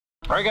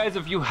All right, guys,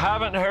 if you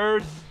haven't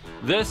heard,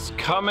 this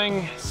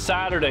coming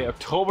Saturday,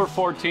 October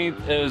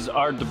 14th, is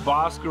our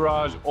DeBoss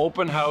Garage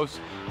open house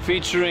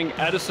featuring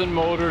Edison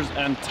Motors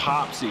and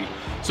Topsy.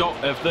 So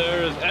if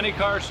there is any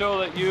car show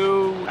that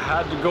you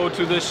had to go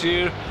to this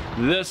year,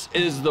 this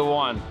is the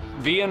one.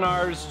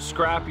 V&R's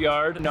Scrap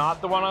Yard,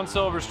 not the one on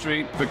Silver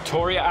Street,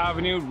 Victoria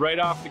Avenue, right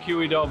off the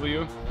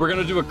QEW. We're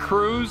gonna do a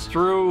cruise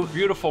through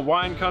beautiful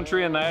wine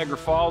country in Niagara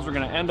Falls. We're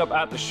gonna end up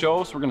at the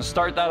show, so we're gonna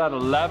start that at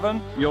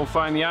 11. You'll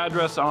find the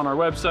address on our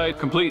website,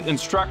 complete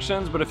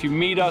instructions, but if you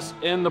meet us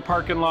in the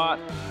parking lot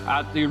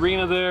at the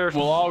arena there,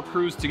 we'll all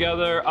cruise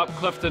together up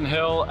Clifton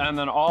Hill and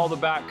then all the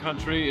back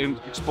country and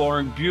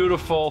exploring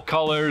beautiful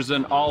colors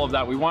and all of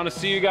that. We wanna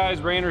see you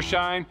guys, rain or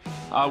shine.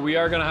 We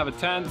are gonna have a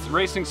tent,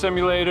 racing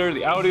simulator,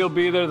 the Audi will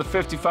be there, the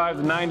 55,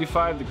 the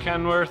 95, the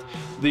Kenworth,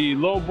 the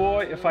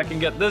Lowboy, if I can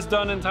get this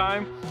done in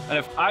time. And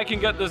if I can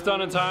get this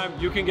done in time,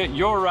 you can get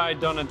your ride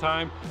done in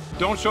time.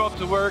 Don't show up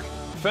to work,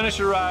 finish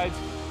your rides,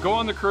 go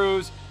on the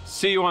cruise,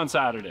 see you on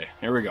Saturday.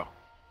 Here we go.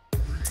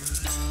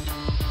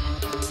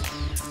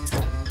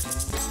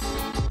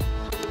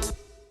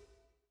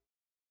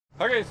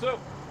 Okay, so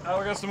now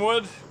we got some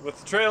wood. With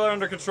the trailer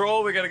under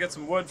control, we gotta get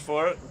some wood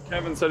for it.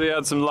 Kevin said he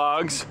had some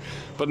logs,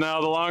 but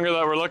now the longer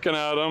that we're looking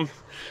at them,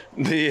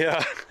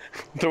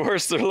 the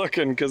worse they're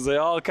looking, because they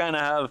all kind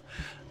of have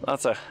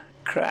lots of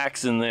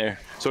cracks in there.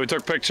 So we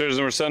took pictures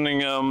and we're sending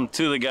them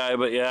to the guy,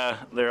 but yeah,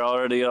 they're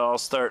already all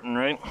starting,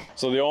 right?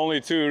 So the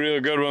only two real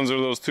good ones are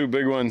those two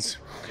big ones.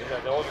 Yeah,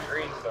 the older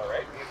greens though,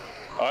 right?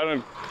 I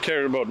don't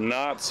care about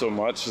knots so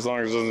much, as long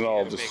as it doesn't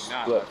all just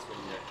split.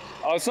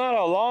 Oh, it's not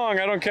how long,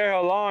 I don't care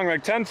how long,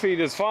 like 10 feet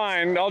is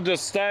fine. I'll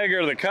just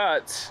stagger the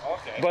cuts.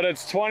 Okay. But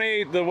it's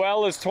 20, the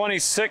well is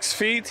 26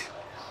 feet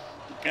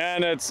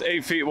and it's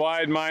 8 feet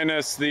wide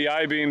minus the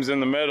I-beams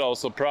in the middle.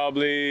 So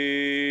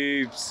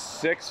probably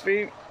 6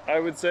 feet, I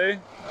would say.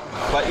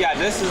 But yeah,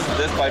 this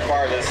by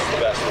far, this is the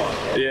best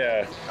one.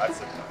 Yeah.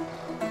 That's it.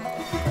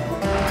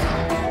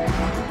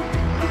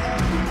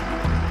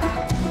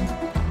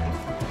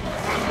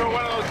 Throw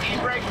one of those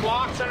e-brake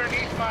blocks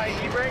underneath my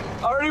e-brake.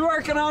 Already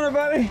working on it,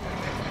 buddy.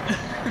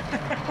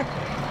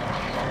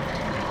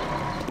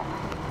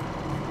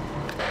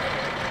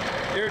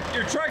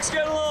 Your truck's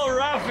getting a little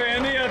rough,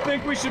 Andy. I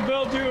think we should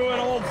build you an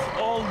old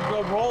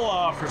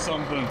roll-off or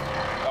something.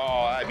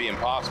 Oh, that'd be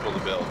impossible to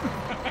build.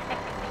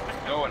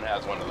 No one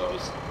has one of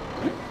those.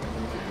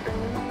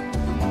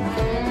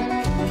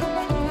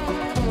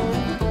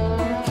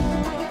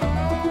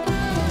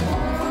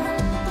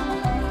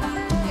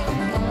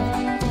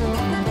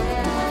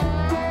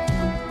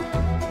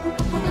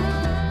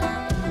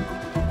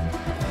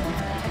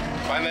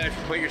 Find that if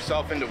you put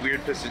yourself into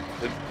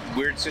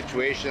weird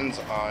situations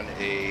on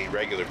a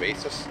regular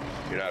basis,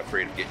 you're not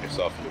afraid of getting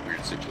yourself into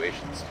weird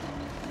situations.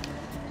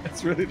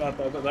 It's really not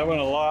that bad. That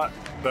went a lot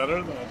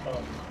better than I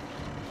thought.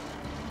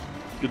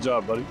 Good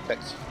job, buddy.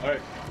 Thanks. All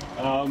right.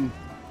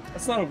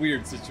 That's not a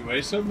weird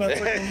situation.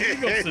 That's like a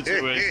legal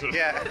situation.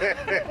 Yeah.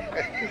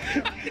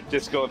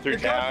 Just going through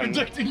town. You're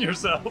contradicting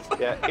yourself.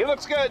 Yeah, he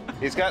looks good.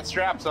 He's got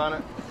straps on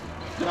it.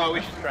 No,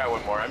 we should try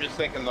one more. I'm just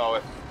thinking though,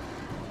 if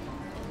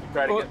you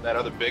try to get that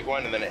other big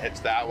one and then it hits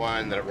that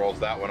one, then it rolls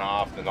that one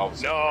off, then all of a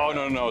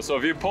sudden. No. So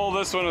if you pull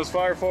this one as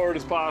far forward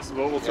as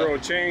possible, we'll throw a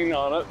chain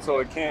on it so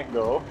it can't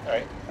go. All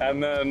right.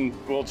 And then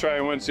we'll try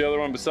and winch the other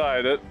one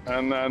beside it.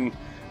 And then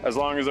as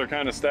long as they're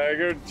kind of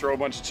staggered, throw a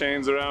bunch of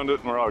chains around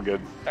it and we're all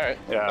good. All right.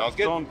 Yeah. Sounds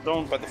good.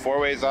 Don't put the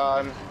four-ways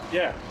on.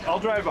 Yeah, I'll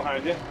drive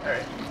behind you. All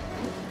right.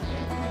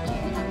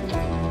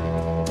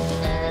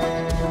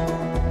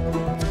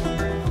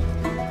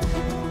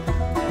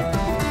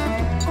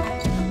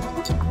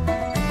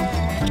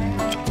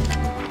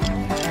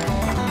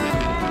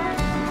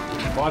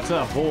 Watch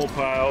that whole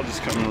pile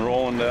just coming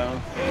rolling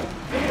down.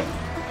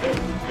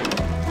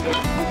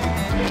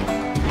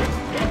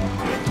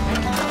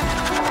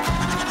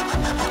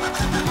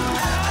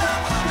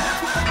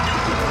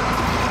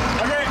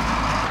 Okay.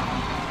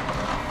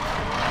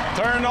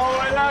 Turn all the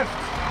way left.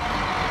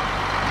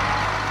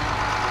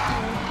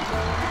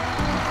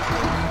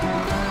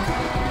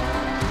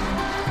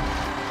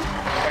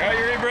 I got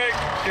your e-brake.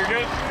 You're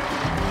good.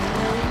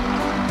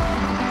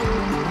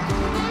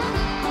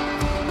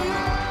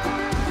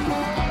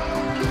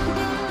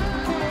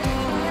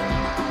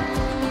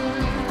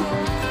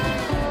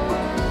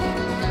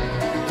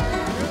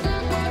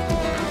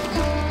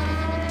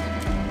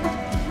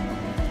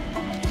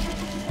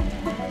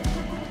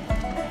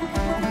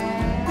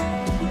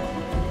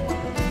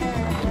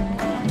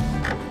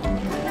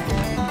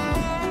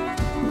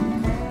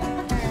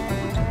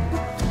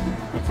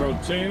 Throw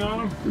the chain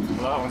on them.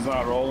 Well, that one's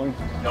not rolling.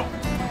 Nope.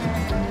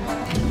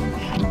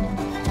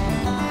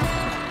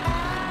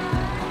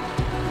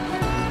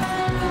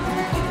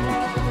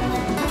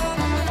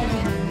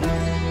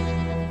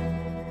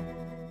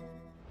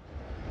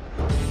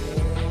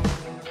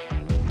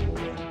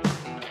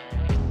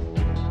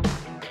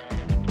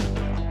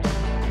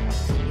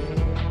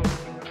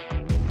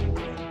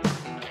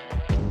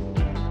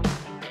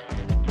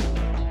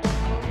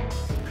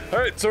 All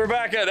right, so we're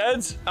back at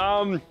Ed's.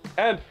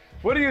 Ed,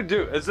 What do you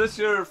do? Is this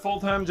your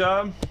full-time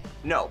job?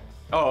 No.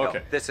 Oh, okay.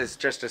 No, this is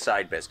just a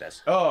side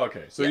business. Oh,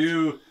 okay. So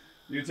Yes.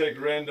 you take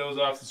randos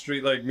off the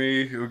street like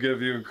me who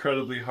give you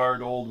incredibly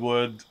hard old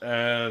wood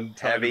and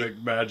try Heavy. to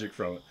make magic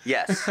from it.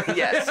 Yes,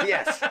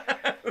 yes.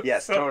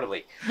 Yes, So-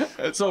 totally.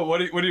 So what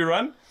do you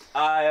run?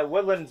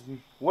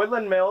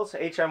 Woodland Mills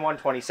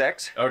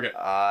HM126.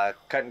 Okay.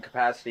 Cutting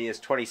capacity is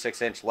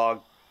 26-inch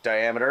log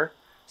diameter,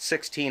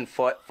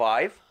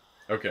 16'5".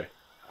 Okay.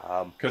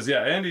 Because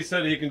yeah, Andy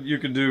said you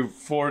can do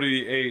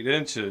 48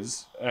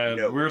 inches, and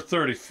No. we're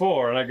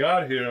 34. And I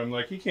got here, I'm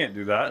like, he can't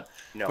do that.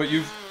 No. But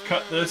you've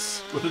cut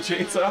this with a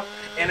chainsaw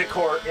Into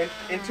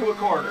a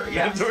corner.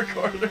 Yes. into a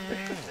corner.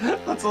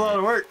 That's a lot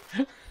of work.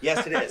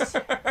 Yes, it is.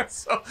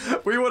 So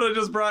we would have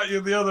just brought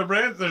you the other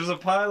branch. There's a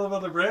pile of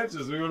other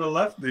branches. We would have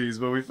left these,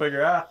 but we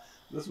figure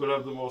this would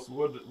have the most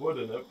wood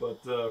in it. But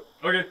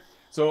okay,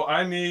 so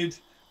I need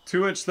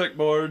 2-inch thick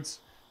boards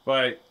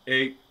by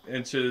 8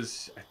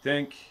 inches, I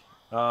think.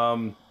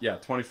 Yeah,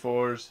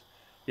 24s.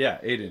 Yeah,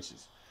 8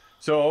 inches.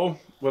 So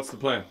what's the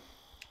plan?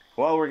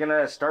 Well, we're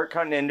gonna start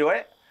cutting into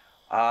it.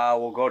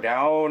 We'll go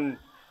down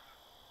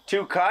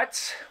 2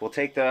 cuts. We'll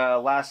take the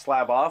last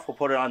slab off. We'll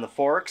put it on the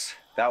forks.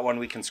 That one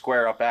we can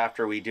square up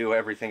after we do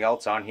everything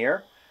else on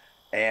here,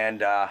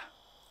 and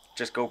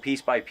just go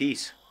piece by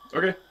piece.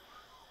 Okay.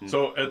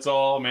 So it's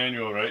all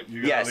manual, right?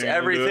 You got Yes, everything to do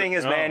everything it?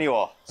 is Oh.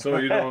 manual. So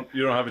you don't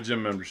have a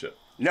gym membership?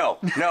 No,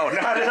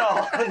 not at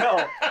all.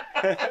 No.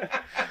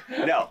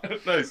 No.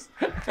 Nice.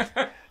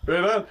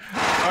 Right on.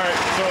 All right,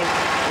 so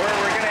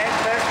We're going to end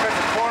this with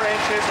the 4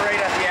 inches right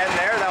at the end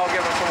there. That will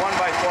give us a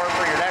 1x4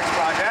 for your next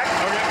project.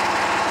 okay.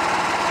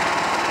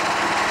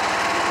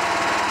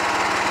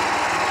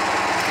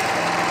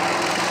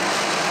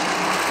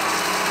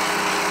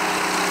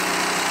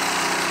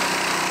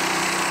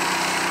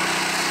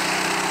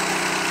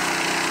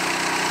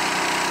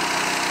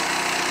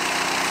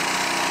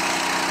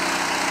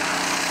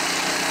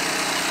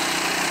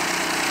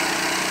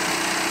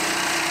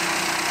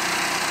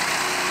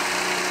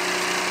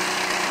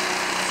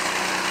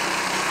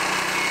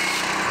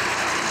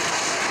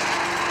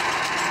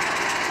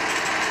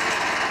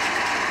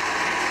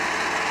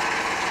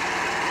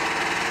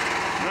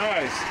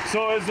 Nice.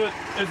 So is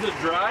it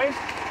dry?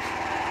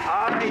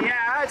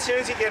 Yeah, as soon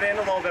as you get in a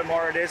little bit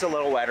more, it is a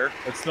little wetter.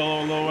 It's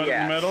still a little wet in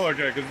Yes. the middle?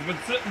 Okay, because it's been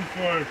sitting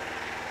for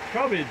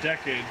probably a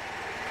decade.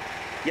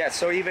 Yeah,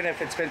 so even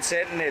if it's been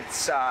sitting,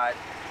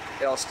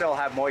 it'll still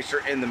have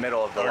moisture in the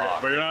middle of the Okay,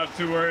 log. but you're not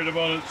too worried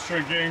about it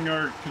shrinking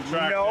or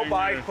contracting? No,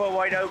 I or... put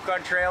white oak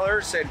on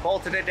trailers and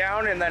bolted it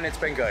down, and then it's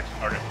been good.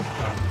 Okay.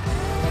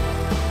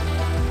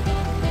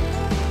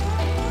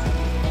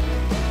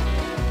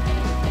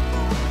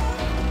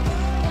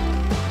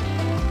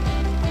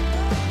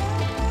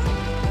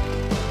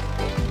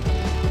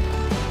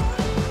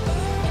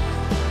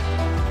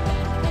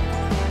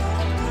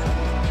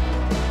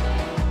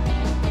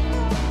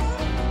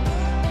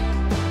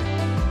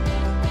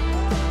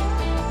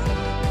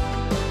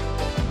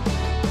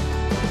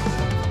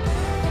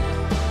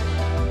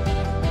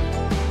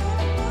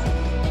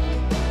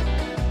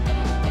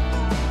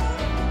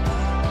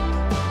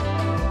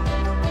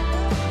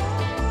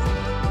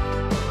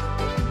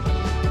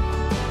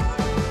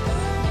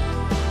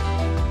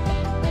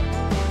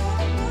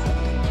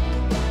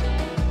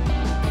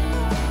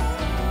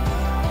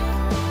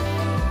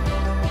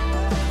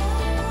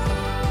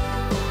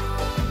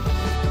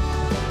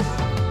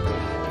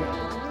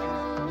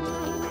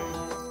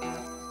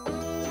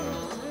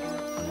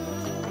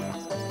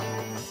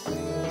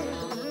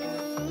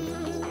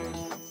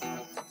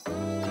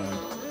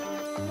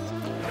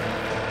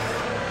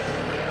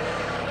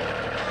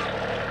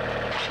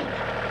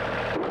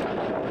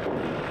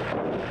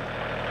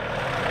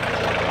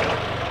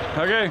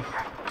 Okay,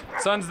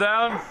 sun's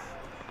down.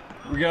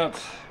 We got,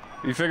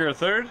 you figure a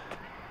third?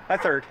 A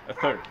third. A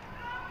third.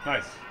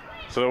 Nice.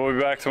 So we'll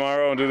be back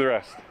tomorrow and do the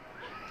rest.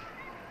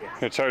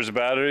 Gonna charge the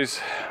batteries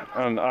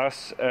on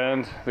us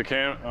and the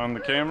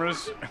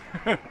cameras.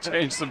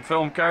 Change some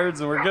film cards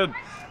and we're good.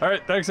 All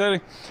right, thanks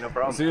Eddie. No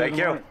problem. See you in Thank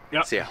the you. morning.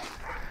 Yep. See ya.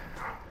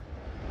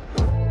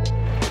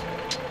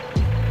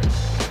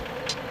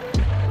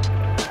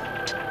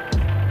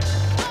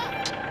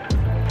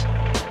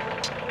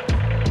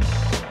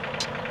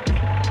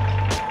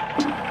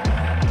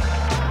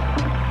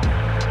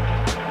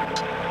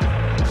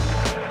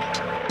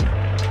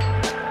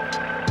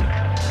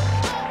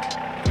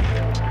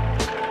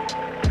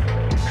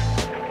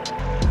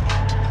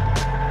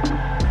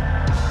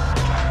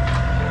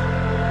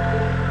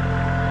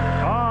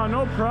 Oh,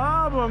 no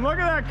problem. Look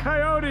at that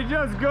coyote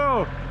just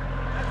go.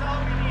 That's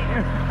all we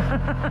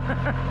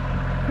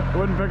need.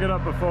 Wouldn't pick it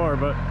up before,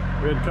 but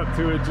we had cut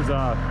 2 inches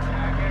off.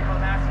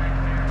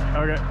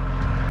 Okay.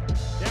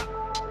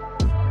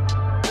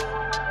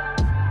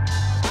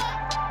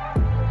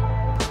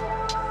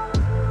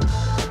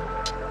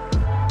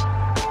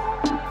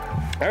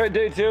 All right,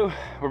 day 2,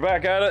 we're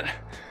back at it.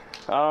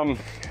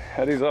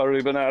 Eddie's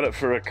already been at it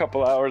for a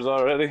couple hours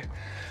already.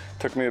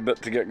 Took me a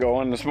bit to get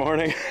going this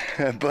morning,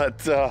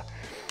 but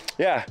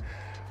yeah,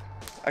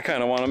 I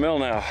kind of want a mill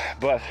now,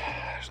 but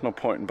there's no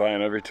point in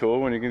buying every tool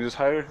when you can just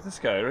hire this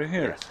guy right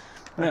here.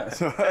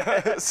 Yes.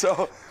 Yeah,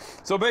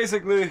 so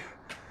basically,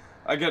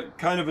 I get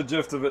kind of a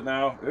gist of it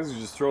now. Is you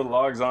just throw the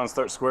logs on and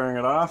start squaring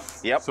it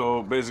off. Yep.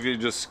 So basically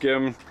just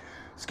skim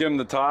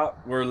the top.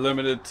 We're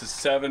limited to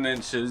 7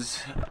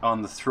 inches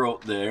on the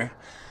throat there.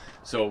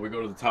 So we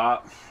go to the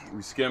top,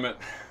 we skim it,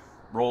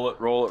 roll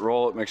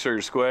it, make sure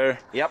you're square.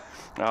 Yep.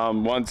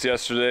 Once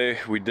yesterday,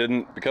 we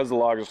didn't, because the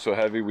logs are so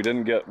heavy, we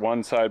didn't get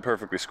one side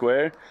perfectly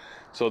square.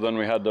 So then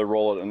we had to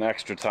roll it an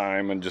extra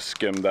time and just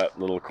skim that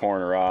little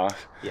corner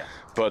off. Yeah.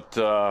 But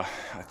I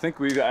think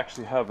we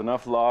actually have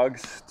enough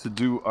logs to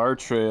do our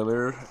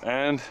trailer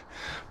and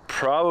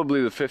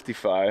probably the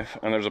 55,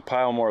 and there's a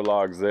pile more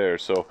logs there.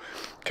 So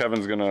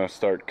Kevin's gonna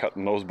start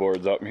cutting those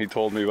boards up. And he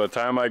told me by the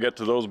time I get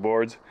to those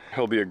boards,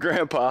 he'll be a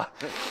grandpa.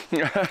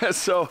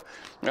 So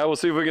we'll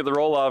see if we get the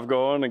roll off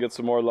going and get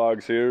some more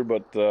logs here.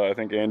 But I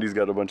think Andy's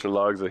got a bunch of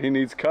logs that he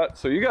needs cut.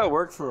 So you got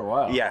work for a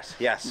while.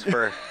 Yes,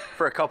 for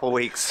a couple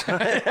weeks.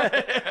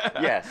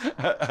 Yes.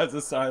 As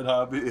a side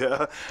hobby,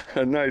 yeah.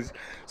 Nice.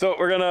 So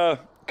we're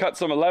gonna cut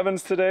some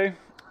 11s today.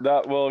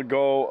 That will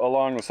go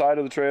along the side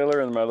of the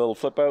trailer and my little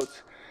flip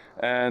outs,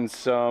 and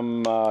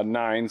some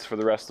 9s for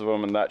the rest of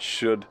them, and that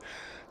should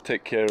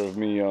take care of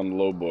me on the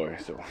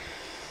Lowboy. So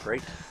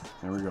great.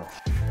 There we go.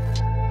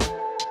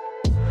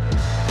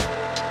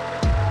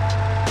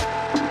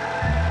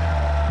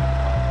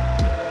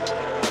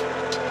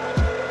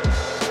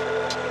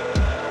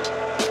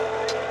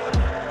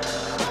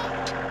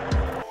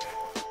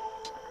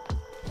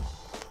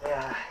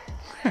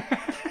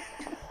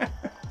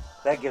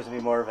 That gives me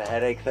more of a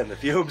headache than the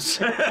fumes.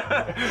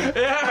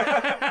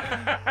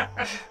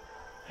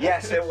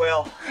 Yes, it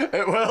will.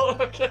 It will?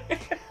 Okay.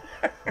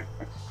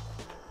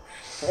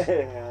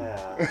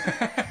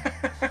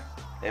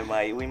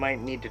 We might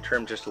need to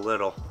trim just a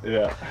little.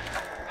 Yeah.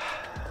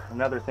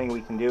 Another thing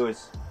we can do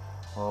is,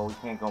 well, we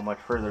can't go much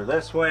further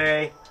this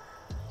way.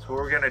 So what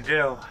we're gonna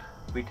do,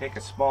 we take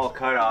a small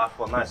cut off,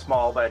 well not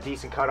small, but a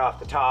decent cut off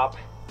the top.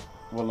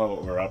 We'll know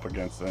what we're up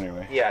against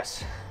anyway.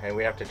 Yes, and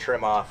we have to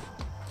trim off,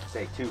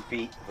 say 2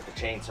 feet with the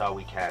chainsaw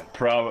we can.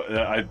 Probably,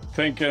 I'm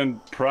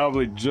thinking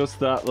probably just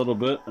that little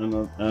bit,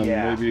 and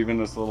Yeah. maybe even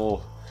this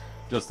little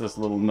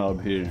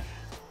nub here.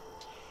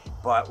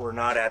 But we're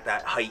not at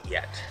that height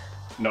yet.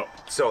 No.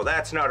 So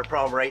that's not a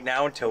problem right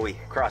now until we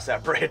cross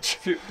that bridge.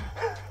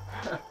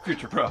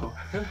 Future problem.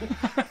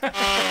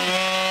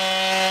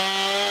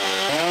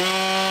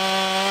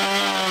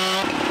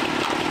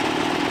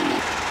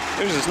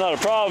 Usually it's not a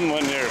problem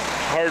when your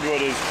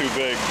hardwood is too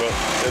big, but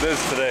it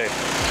is today.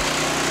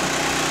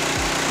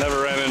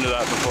 Never ran into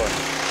that before.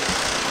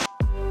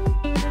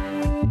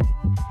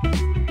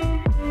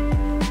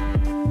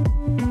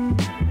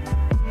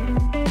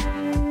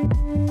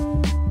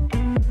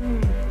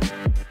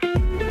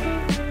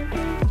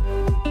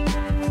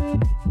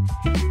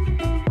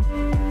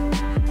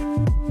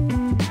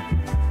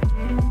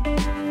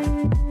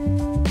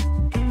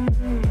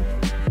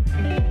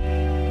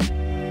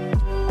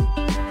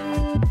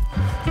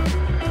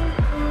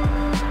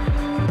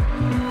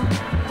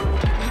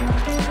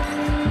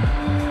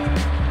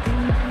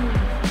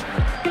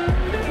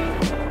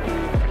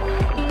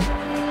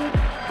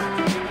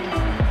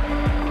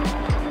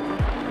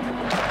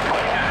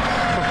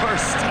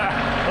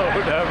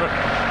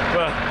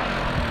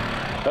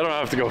 I don't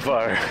have to go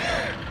far.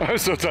 I'm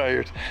so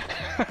tired.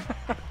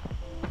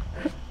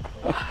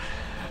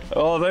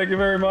 Oh, thank you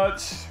very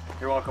much.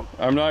 You're welcome.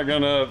 I'm not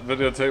gonna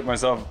videotape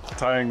myself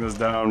tying this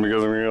down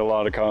because I'm gonna get a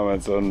lot of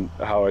comments on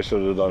how I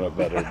should have done it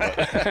better.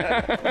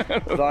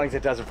 As long as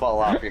it doesn't fall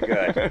off, you're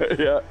good.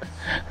 Yeah.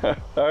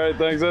 All right,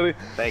 thanks, Eddie.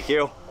 Thank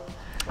you.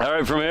 All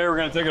right, from here, we're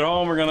gonna take it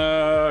home. We're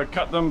gonna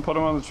cut them, put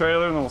them on the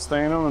trailer, and then we'll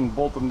stain them and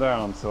bolt them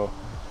down. So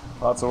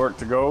lots of work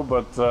to go,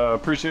 but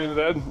appreciate it,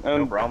 Ed. And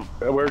no problem.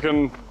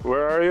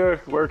 Where are you?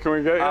 Where can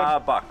we get you?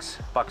 Bucks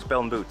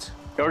Bill and Boots.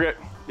 Okay.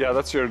 Yeah,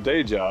 that's your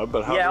day job,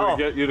 but how do we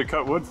get you to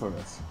cut wood for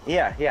us?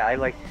 Yeah, I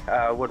like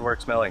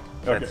woodworks milling.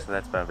 Okay.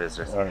 That's my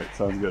business. All right,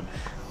 sounds good.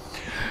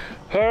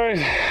 All right,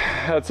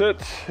 that's it.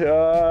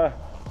 Yeah,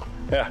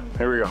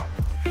 here we go.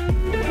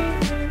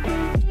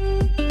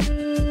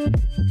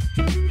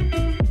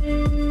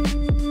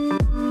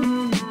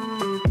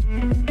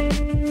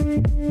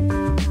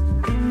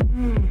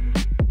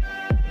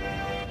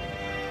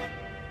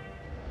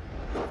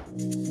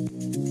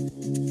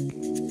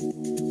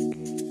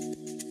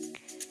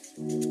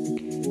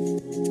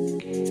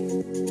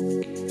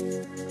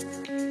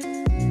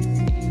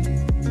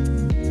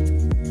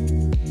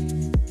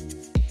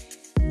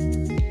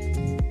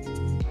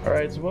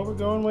 Alright, so what we're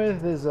going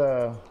with is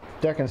a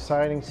deck and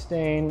siding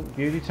stain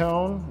beauty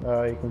tone.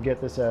 You can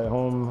get this at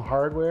Home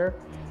Hardware.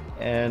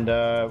 And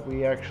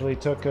we actually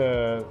took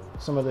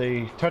some of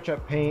the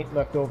touch-up paint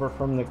left over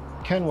from the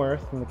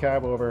Kenworth, from the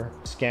cab over,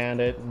 scanned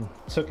it and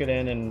took it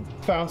in and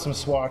found some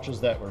swatches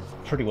that were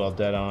pretty well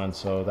dead on.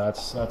 So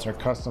that's our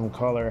custom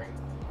color,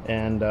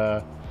 and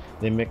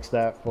they mixed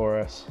that for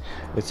us.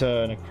 It's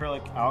an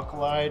acrylic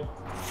alkali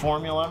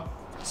formula.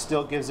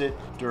 Still gives it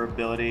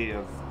durability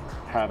of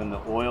having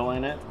the oil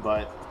in it,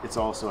 but it's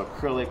also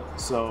acrylic,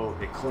 so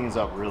it cleans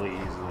up really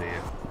easily.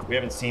 We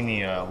haven't seen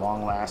the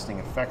long-lasting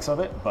effects of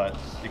it, but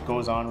it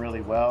goes on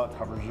really well. It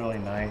covers really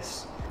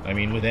nice. I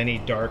mean, with any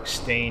dark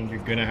stain, you're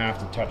gonna have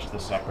to touch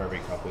this up every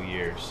couple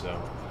years,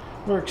 so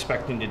we're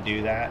expecting to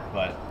do that,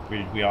 but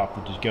we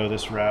opted to go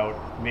this route.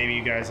 Maybe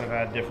you guys have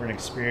had different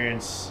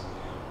experience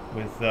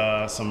with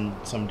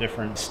some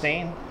different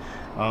stain.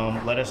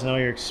 Let us know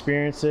your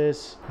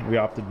experiences. We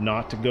opted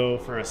not to go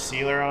for a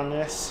sealer on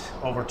this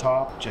over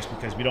top, just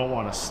because we don't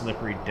want a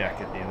slippery deck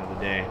at the end of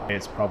the day.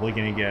 It's probably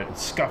gonna get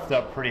scuffed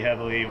up pretty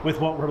heavily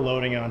with what we're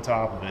loading on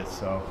top of it,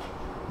 so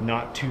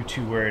not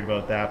too worried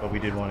about that, but we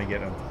did want to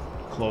get a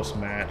close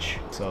match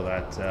so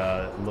that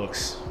it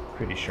looks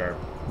pretty sharp.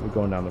 We're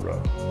going down the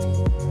road.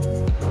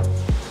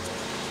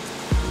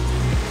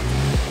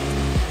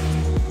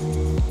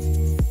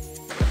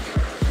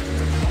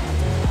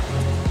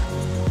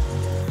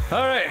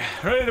 All right,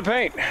 ready to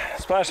paint.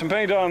 Splash some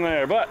paint on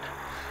there, but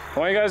I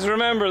want you guys to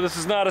remember this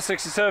is not a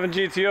 67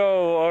 GTO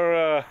or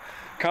a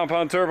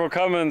compound turbo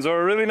Cummins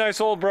or a really nice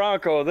old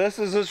Bronco. This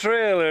is a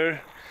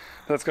trailer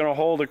that's gonna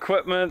hold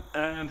equipment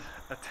and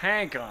a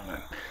tank on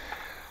it.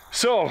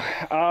 So,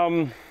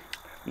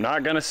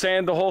 not gonna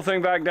sand the whole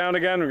thing back down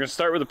again. We're gonna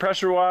start with a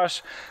pressure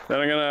wash, then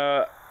I'm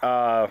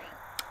gonna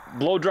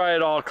blow dry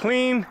it all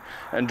clean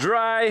and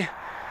dry,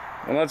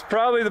 and that's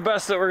probably the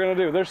best that we're gonna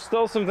do. There's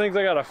still some things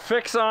I gotta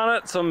fix on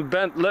it, some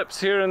bent lips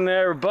here and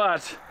there,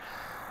 but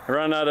I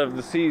run out of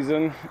the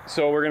season,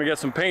 so we're gonna get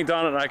some paint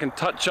on it and I can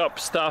touch up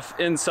stuff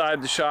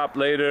inside the shop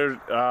later,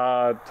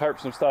 tarp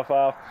some stuff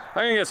off.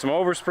 I'm gonna get some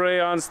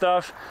overspray on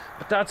stuff,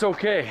 but that's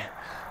okay,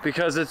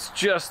 because it's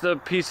just a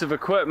piece of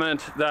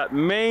equipment that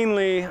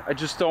mainly I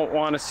just don't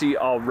want to see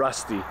all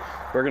rusty.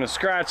 We're gonna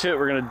scratch it,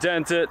 we're gonna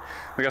dent it.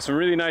 We got some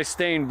really nice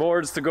stained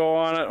boards to go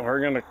on it.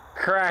 We're gonna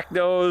crack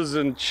those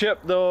and chip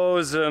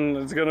those, and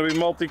it's gonna be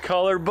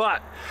multicolored,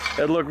 but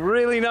it'll look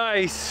really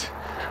nice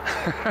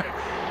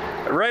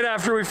right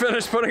after we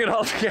finish putting it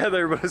all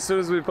together. But as soon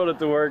as we put it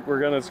to work,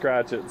 we're gonna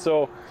scratch it.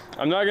 So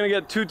I'm not gonna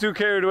get too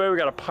carried away. We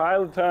got a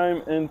pile of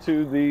time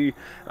into the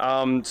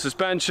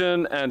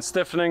suspension and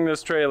stiffening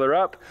this trailer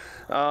up.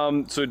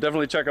 So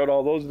definitely check out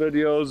all those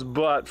videos.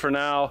 But for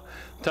now,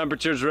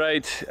 temperature's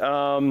right.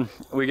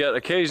 We get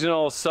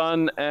occasional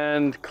sun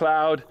and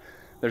cloud.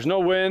 There's no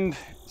wind,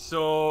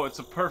 so it's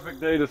a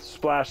perfect day to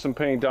splash some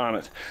paint on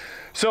it.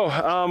 So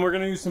we're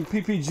gonna use some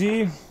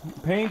PPG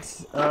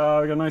paint. We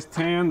got a nice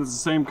tan that's the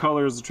same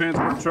color as the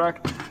transport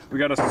truck. We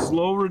got a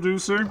slow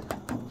reducer,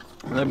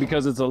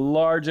 because it's a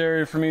large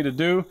area for me to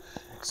do.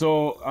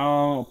 So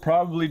I'll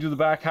probably do the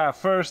back half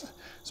first,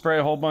 spray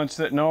a whole bunch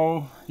that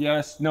no,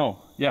 yes, no,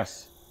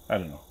 yes, I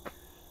don't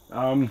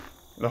know.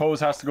 The hose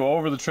has to go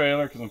over the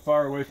trailer because I'm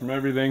far away from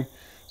everything.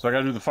 So I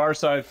gotta do the far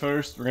side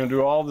first. We're gonna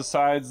do all the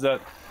sides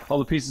all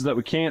the pieces that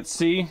we can't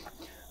see. And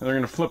they're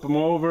gonna flip them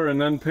over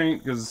and then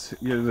paint, because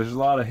there's a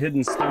lot of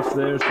hidden stuff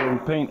there. So we'll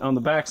paint on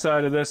the back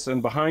side of this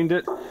and behind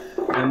it.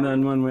 And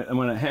then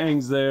when it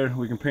hangs there,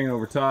 we can paint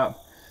over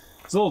top.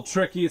 It's a little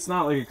tricky. It's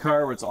not like a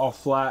car where it's all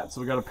flat.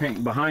 So we gotta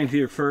paint behind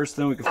here first,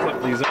 then we can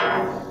flip these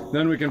up.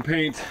 Then we can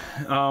paint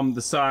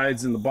the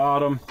sides and the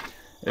bottom.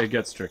 It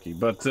gets tricky,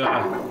 but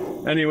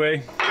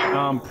anyway,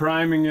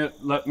 priming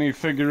it let me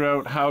figure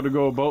out how to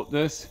go about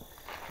this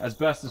as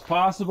best as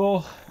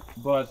possible.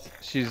 But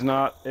she's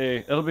not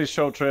it'll be a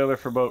show trailer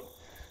for about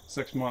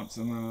 6 months,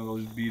 and then it'll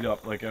just beat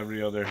up like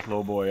every other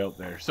Lowboy out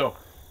there. So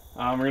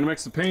we're gonna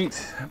mix the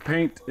paint.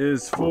 Paint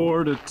is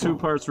 4 to 2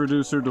 parts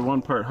reducer to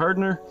 1 part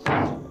hardener,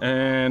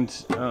 and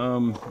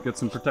get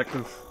some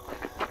protective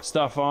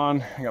stuff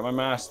on. I got my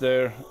mask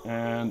there,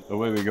 and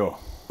away we go.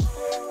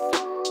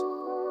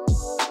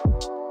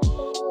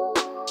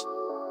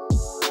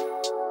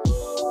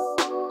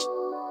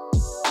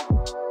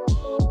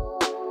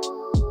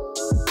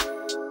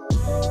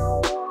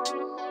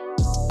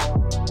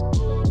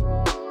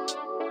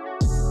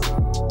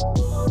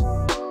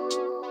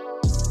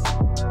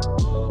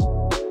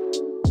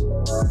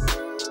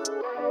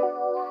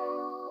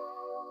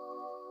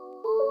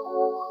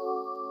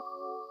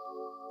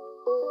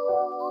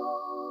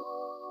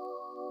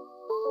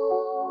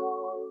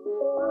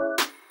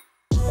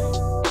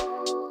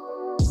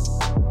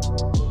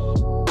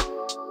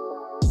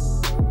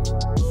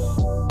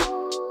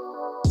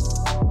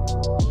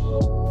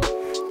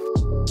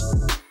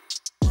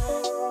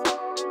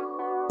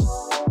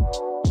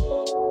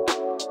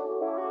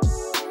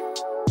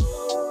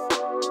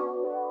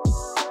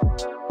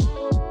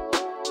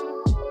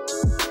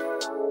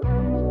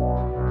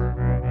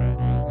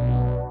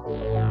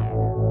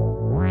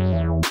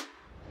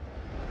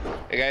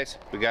 Hey guys,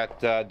 we got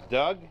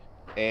Doug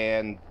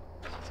and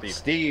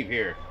Steve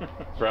here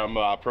from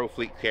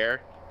ProFleetCare.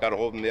 Got a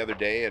hold of them the other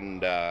day,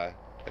 and I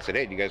said,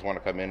 hey, do you guys want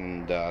to come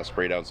in and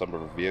spray down some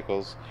of our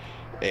vehicles?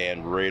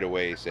 And right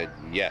away said,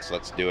 yes,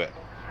 let's do it.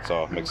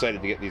 So I'm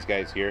excited to get these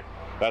guys here.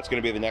 That's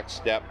going to be the next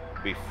step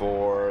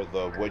before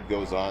the wood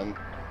goes on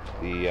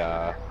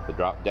the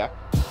drop deck.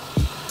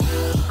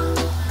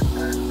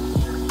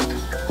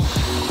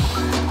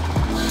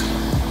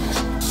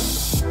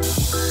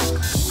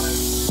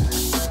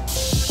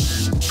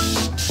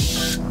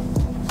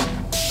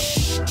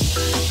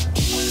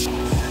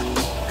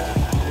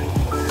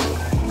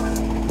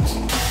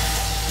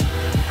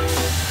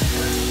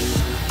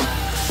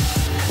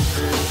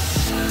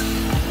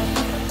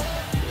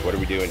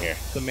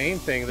 the main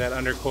thing that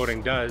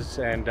undercoating does,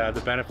 and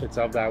the benefits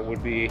of that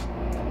would be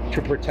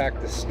to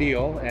protect the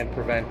steel and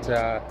prevent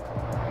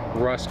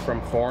rust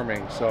from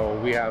forming. So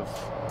we have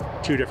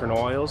two different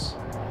oils.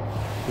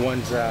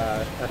 One's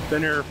a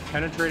thinner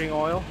penetrating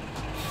oil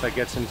that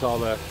gets into all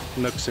the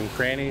nooks and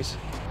crannies,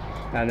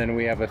 and then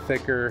we have a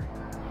thicker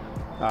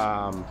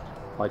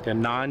like a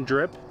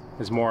non-drip,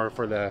 is more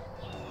for the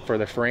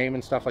frame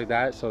and stuff like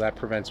that, so that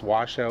prevents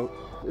washout.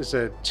 It's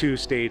a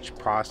two-stage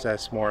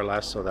process more or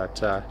less, so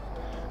that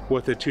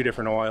with the two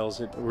different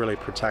oils it really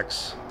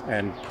protects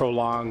and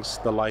prolongs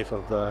the life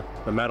of the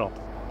metal.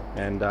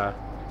 And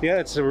yeah,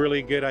 it's a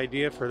really good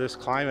idea for this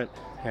climate,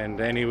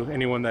 and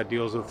anyone that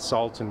deals with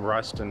salt and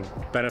rust, and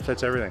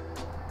benefits everything.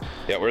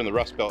 Yeah, we're in the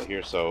rust belt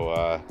here,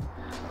 so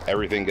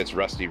everything gets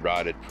rusty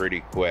rotted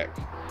pretty quick.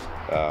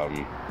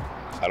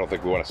 I don't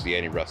think we want to see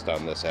any rust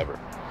on this ever,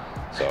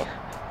 so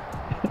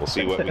we'll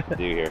see what we can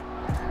do here.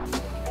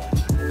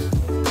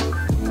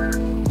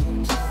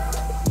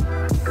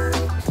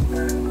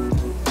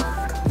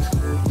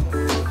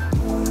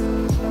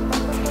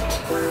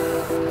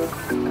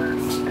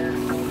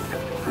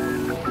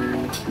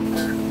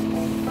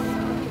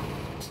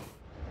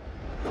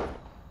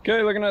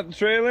 Okay, looking at the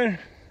trailer.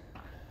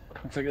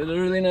 Looks like I did a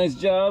really nice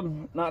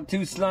job. Not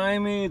too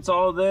slimy, it's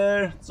all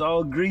there, it's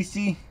all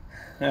greasy.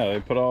 Yeah, they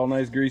put all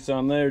nice grease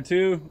on there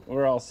too.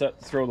 We're all set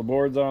to throw the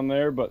boards on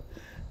there, but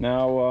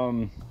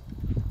now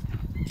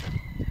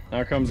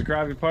now comes the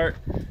crappy part.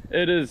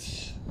 It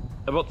is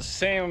about the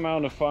same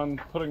amount of fun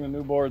putting the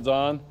new boards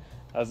on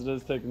as it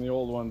is taking the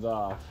old ones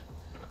off.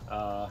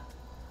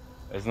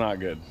 It's not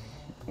good.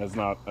 That's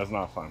not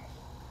fun.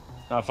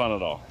 Not fun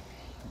at all.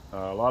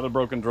 A lot of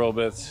broken drill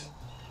bits,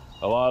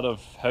 a lot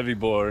of heavy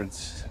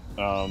boards.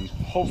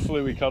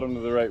 Hopefully we cut them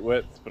to the right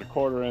width, but a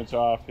 1/4 inch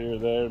off here or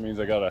there means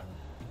I gotta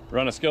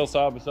run a skill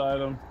saw beside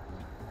them.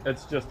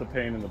 It's just a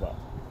pain in the butt.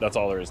 That's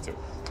all there is to it.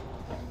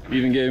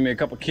 Even gave me a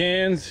couple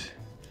cans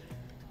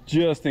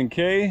just in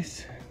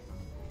case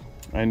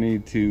I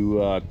need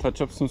to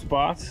touch up some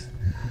spots.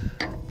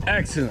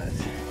 Excellent.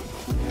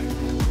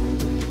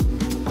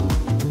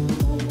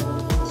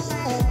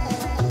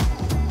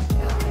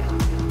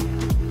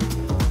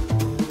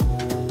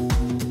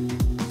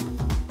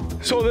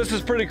 So this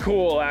is pretty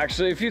cool,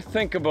 actually. If you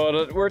think about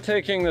it, we're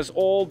taking this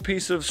old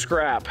piece of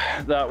scrap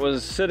that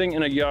was sitting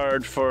in a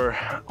yard for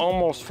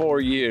almost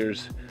 4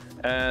 years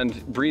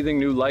and breathing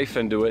new life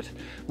into it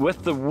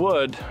with the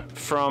wood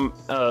from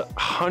a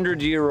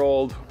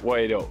 100-year-old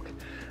white oak.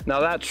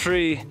 Now that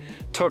tree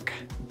took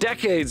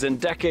decades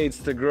and decades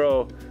to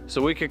grow,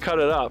 so we could cut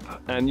it up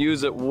and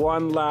use it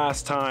one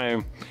last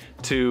time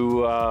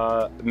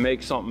to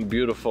make something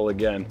beautiful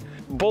again.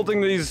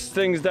 Bolting these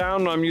things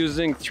down, I'm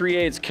using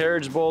 3/8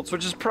 carriage bolts,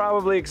 which is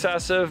probably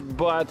excessive,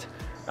 but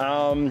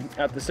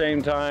at the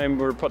same time,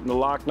 we're putting the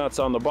lock nuts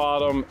on the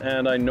bottom,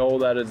 and I know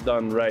that it's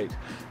done right.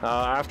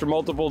 After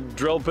multiple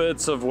drill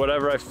bits of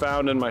whatever I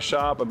found in my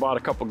shop, I bought a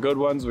couple good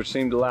ones, which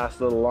seemed to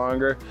last a little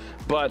longer.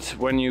 But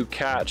when you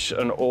catch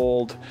an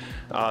old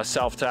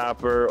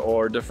self-tapper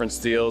or different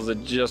steels,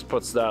 it just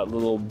puts that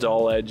little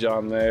dull edge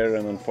on there,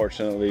 and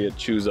unfortunately it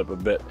chews up a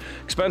bit.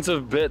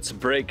 Expensive bits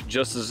break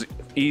just as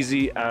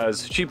easy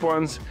as cheap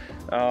ones,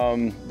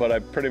 but I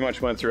pretty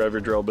much went through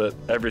every drill bit,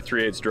 every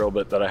 3/8 drill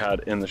bit that I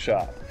had in the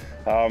shop.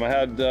 I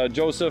had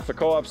Joseph, a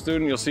co-op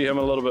student. You'll see him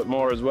a little bit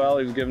more as well.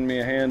 He was giving me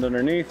a hand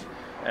underneath,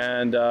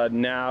 and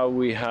now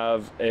we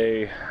have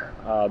the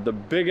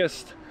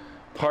biggest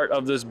part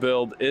of this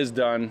build is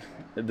done.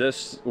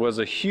 This was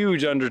a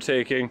huge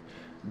undertaking,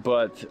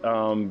 but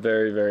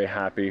very, very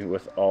happy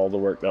with all the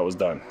work that was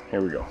done.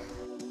 Here we go.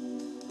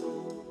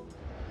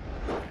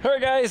 All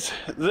right, guys,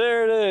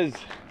 there it is.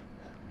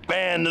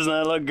 Man, doesn't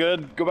that look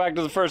good? Go back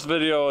to the first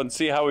video and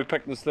see how we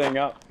picked this thing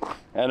up.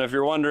 And if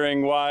you're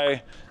wondering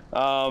why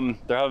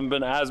there haven't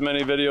been as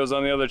many videos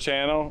on the other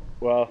channel,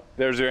 well,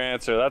 there's your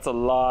answer. That's a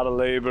lot of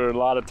labor, a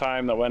lot of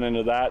time that went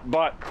into that,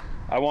 but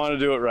I want to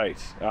do it right.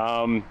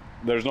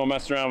 There's no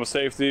messing around with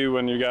safety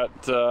when you got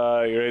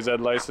your AZ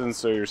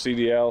license or your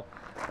CDL.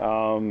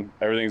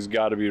 Everything's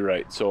got to be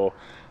right. So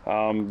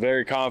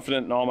very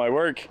confident in all my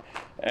work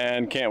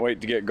and can't wait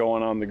to get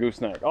going on the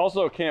gooseneck.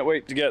 Also can't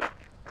wait to get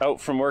out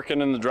from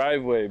working in the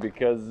driveway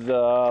because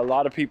a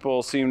lot of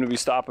people seem to be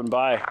stopping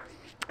by.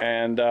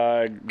 And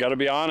gotta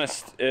be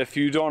honest, if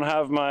you don't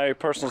have my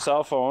personal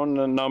cell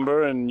phone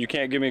number and you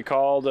can't give me a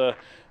call to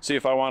see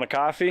if I want a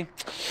coffee,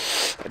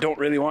 I don't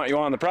really want you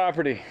on the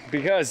property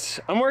because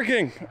I'm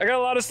working. I got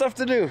a lot of stuff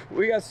to do.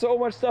 We got so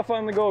much stuff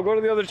on the go. Go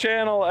to the other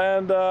channel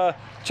and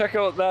check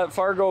out that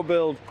Fargo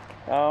build.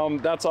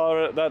 That's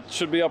all. That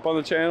should be up on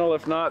the channel,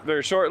 if not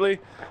very shortly.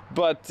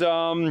 But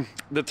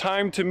the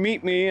time to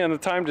meet me and the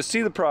time to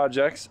see the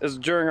projects is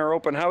during our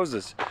open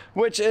houses,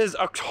 which is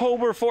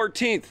October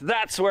 14th.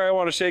 That's where I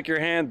want to shake your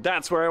hand.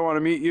 That's where I want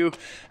to meet you.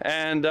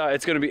 And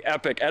it's going to be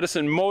epic.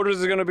 Edison Motors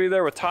is going to be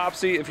there with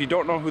Topsy. If you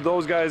don't know who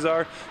those guys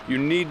are, you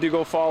need to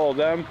go follow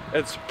them.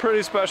 It's a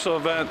pretty special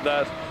event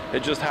that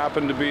It just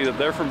happened to be that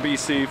they're from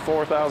BC,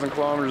 4,000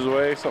 kilometers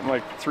away, something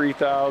like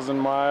 3,000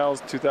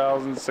 miles,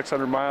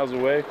 2,600 miles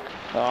away.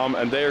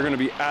 And they are gonna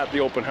be at the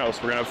open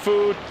house. We're gonna have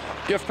food,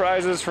 gift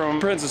prizes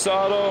from Princess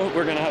Auto.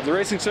 We're gonna have the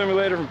racing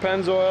simulator from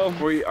Pennzoil.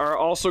 We are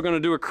also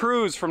gonna do a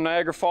cruise from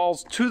Niagara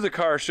Falls to the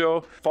car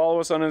show. Follow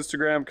us on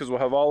Instagram because we'll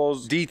have all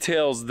those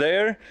details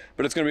there.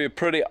 But it's gonna be a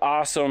pretty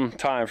awesome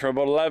time from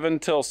about 11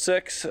 till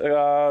 6,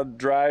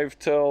 drive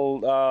till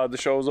the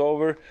show's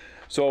over.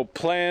 So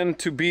plan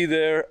to be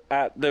there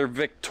at their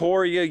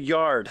Victoria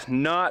yard,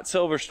 not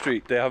Silver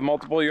Street. They have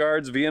multiple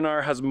yards.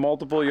 VNR has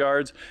multiple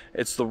yards.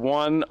 It's the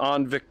one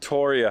on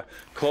Victoria,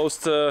 close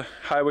to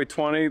Highway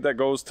 20 that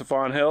goes to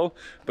Fawn Hill.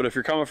 But if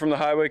you're coming from the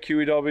highway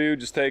QEW,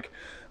 just take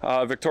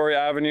Victoria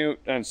Avenue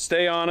and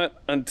stay on it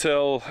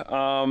until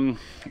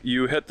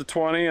you hit the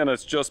 20, and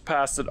it's just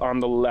past it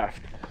on the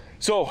left.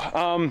 So,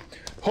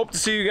 hope to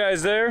see you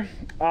guys there.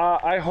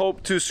 I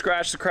hope to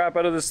scratch the crap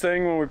out of this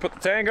thing when we put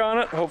the tank on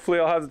it. Hopefully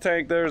I'll have the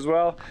tank there as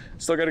well.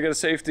 Still got to get a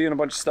safety and a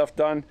bunch of stuff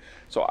done.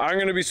 So I'm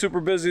going to be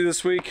super busy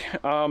this week.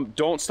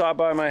 Don't stop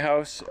by my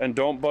house and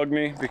don't bug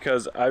me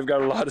because I've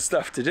got a lot of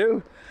stuff to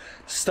do.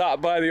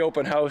 Stop by the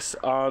open house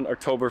on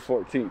October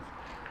 14th.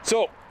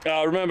 So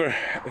remember,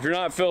 if you're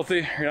not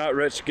filthy, you're not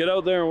rich, get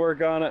out there and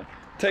work on it.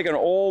 Take an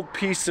old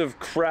piece of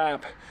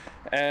crap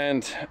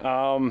and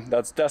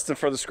that's destined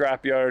for the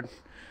scrapyard.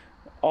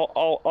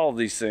 All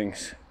these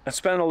things, and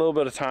spend a little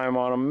bit of time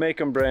on them, make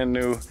them brand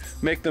new,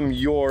 make them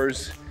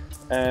yours,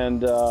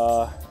 and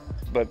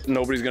but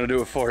nobody's gonna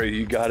do it for you.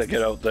 You gotta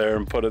get out there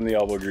and put in the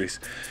elbow grease.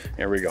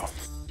 Here we go.